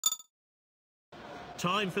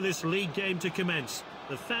Time for this league game to commence.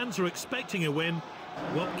 The fans are expecting a win.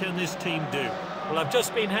 What can this team do? Well, I've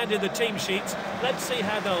just been handed the team sheets. Let's see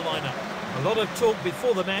how they'll line up. A lot of talk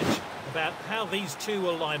before the match about how these two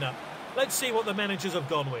will line up. Let's see what the managers have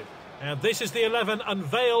gone with. And this is the 11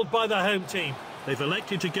 unveiled by the home team. They've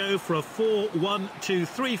elected to go for a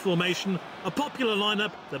 4-1-2-3 formation, a popular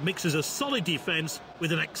lineup that mixes a solid defence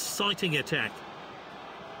with an exciting attack.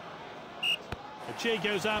 The cheer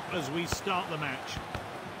goes up as we start the match.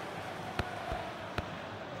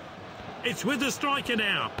 It's with the striker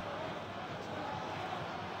now.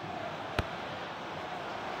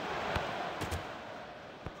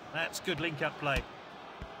 That's good link-up play.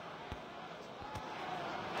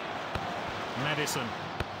 Madison.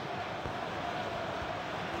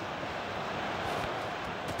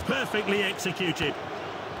 Perfectly executed.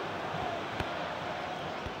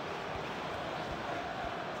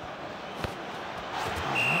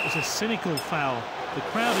 That was a cynical foul. The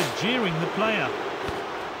crowd are jeering the player.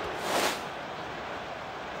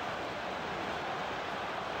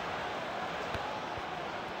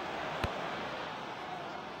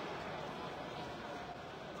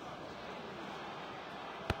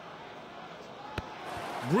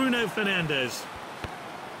 Bruno Fernandes.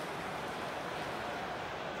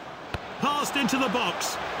 Passed into the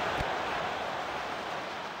box.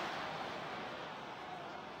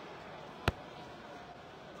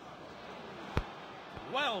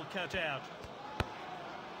 Well cut out.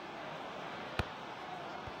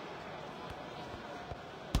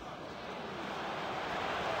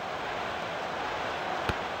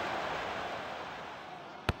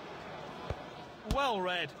 Well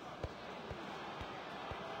read.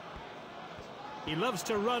 He loves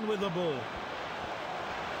to run with the ball.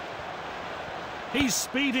 He's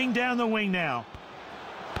speeding down the wing now.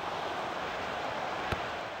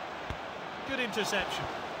 Good interception.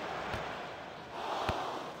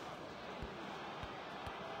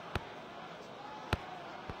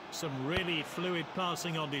 Some really fluid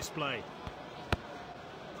passing on display.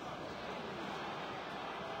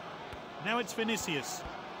 Now it's Vinicius.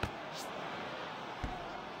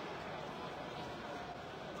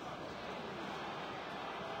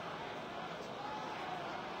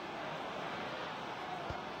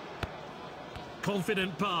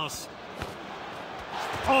 Confident pass.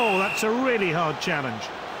 Oh, that's a really hard challenge.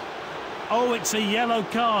 Oh, it's a yellow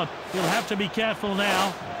card. He'll have to be careful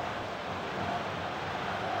now.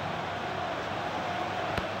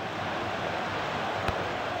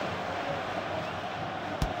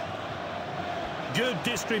 Good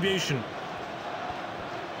distribution.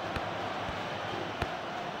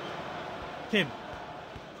 Kim.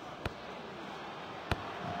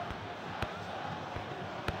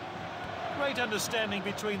 Great understanding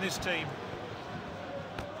between this team.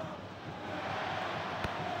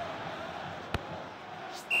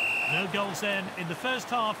 No goals then in the first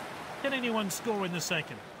half. Can anyone score in the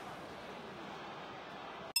second?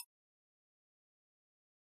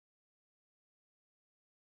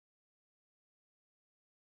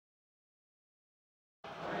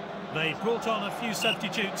 They brought on a few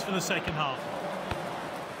substitutes for the second half.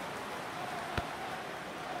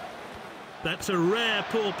 That's a rare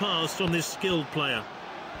poor pass from this skilled player.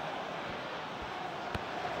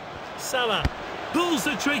 Salah pulls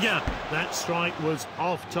the trigger. That strike was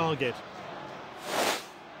off target.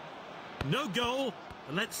 No goal.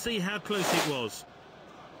 Let's see how close it was.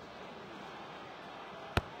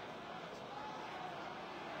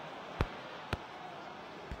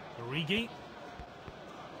 Origi.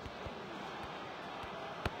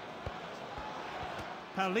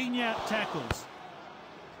 Paulinho tackles.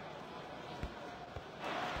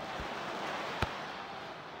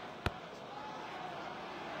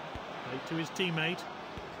 Right to his teammate.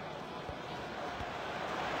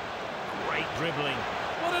 Great dribbling.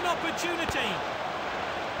 What an opportunity!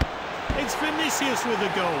 It's Vinicius with the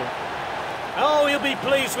goal. Oh, he'll be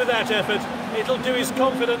pleased with that effort. It'll do his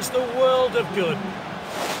confidence the world of good.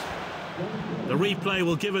 The replay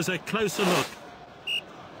will give us a closer look.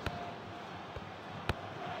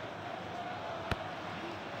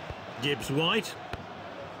 Gibbs White.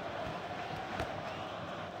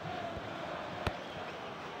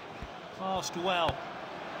 Passed well.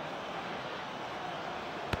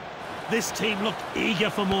 This team looked eager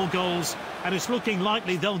for more goals, and it's looking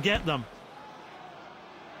likely they'll get them.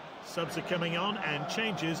 Subs are coming on and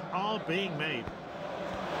changes are being made.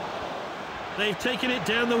 They've taken it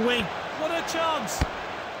down the wing. What a chance!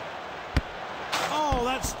 Oh,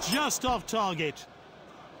 that's just off target.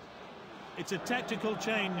 It's a tactical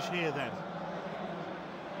change here then.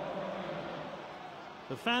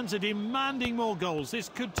 The fans are demanding more goals. This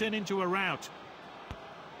could turn into a rout.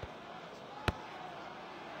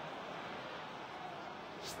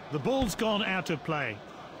 The ball's gone out of play.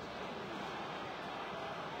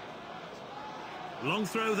 Long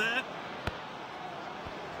throw there.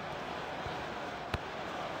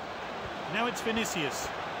 Now it's Vinicius.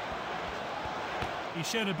 He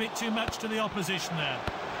showed a bit too much to the opposition there.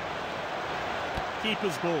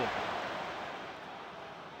 Keeper's ball.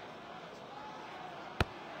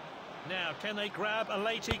 Now, can they grab a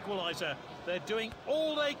late equaliser? They're doing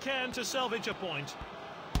all they can to salvage a point.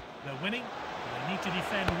 They're winning. They need to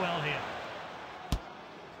defend well here.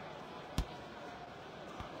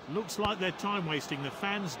 Looks like they're time wasting. The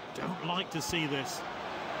fans don't like to see this.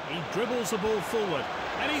 He dribbles the ball forward.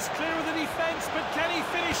 And he's clear of the defence, but can he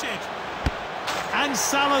finish it? And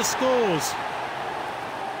Salah scores.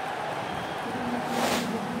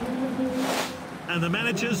 And the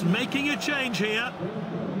manager's making a change here.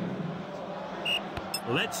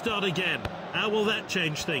 Let's start again. How will that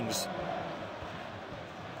change things?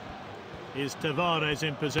 Is Tavares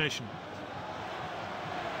in possession.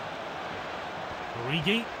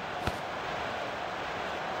 Origi.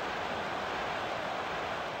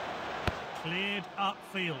 Cleared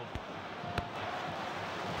upfield.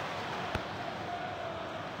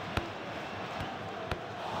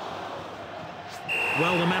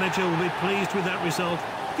 Well, the manager will be pleased with that result.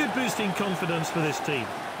 Good boosting confidence for this team.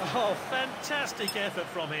 Oh, fantastic effort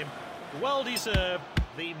from him. Well deserved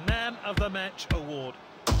the Man of the Match award.